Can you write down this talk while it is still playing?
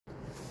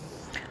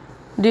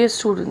Dear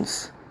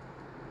students,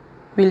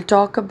 we'll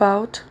talk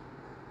about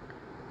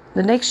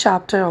the next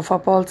chapter of our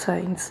Pol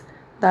Science,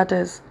 that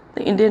is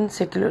the Indian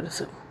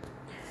secularism.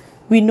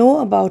 We know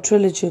about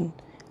religion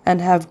and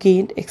have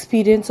gained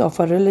experience of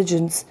our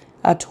religions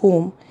at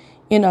home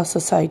in our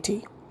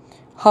society.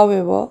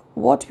 However,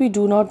 what we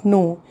do not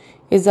know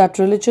is that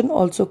religion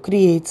also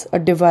creates a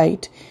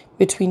divide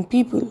between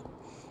people.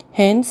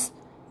 Hence,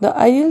 the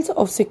ideals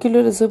of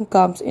secularism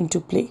comes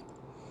into play.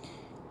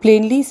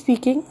 Plainly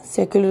speaking,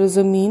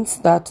 secularism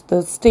means that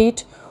the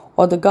state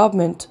or the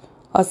government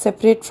are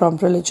separate from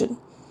religion,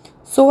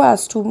 so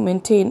as to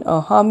maintain a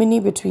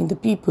harmony between the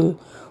people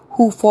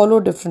who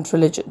follow different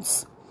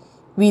religions.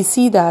 We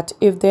see that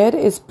if there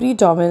is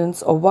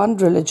predominance of one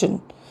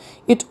religion,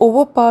 it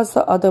overpowers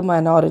the other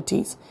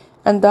minorities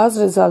and thus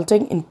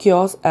resulting in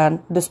chaos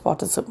and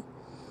despotism.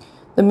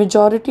 The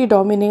majority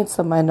dominates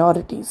the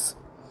minorities.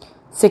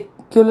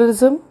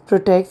 Secularism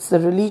protects the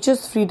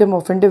religious freedom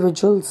of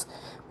individuals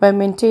by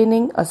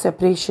maintaining a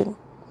separation.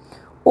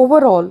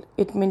 Overall,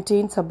 it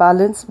maintains a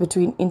balance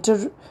between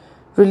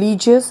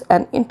inter-religious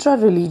and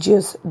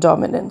intra-religious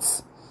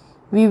dominance.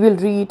 We will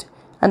read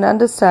and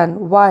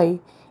understand why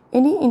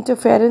any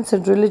interference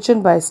in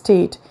religion by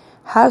state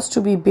has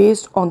to be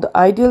based on the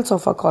ideals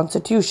of our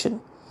constitution.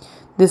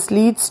 This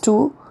leads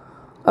to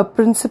a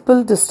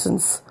principal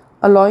distance,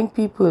 allowing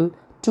people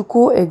to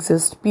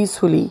coexist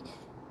peacefully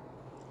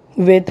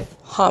with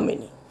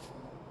harmony.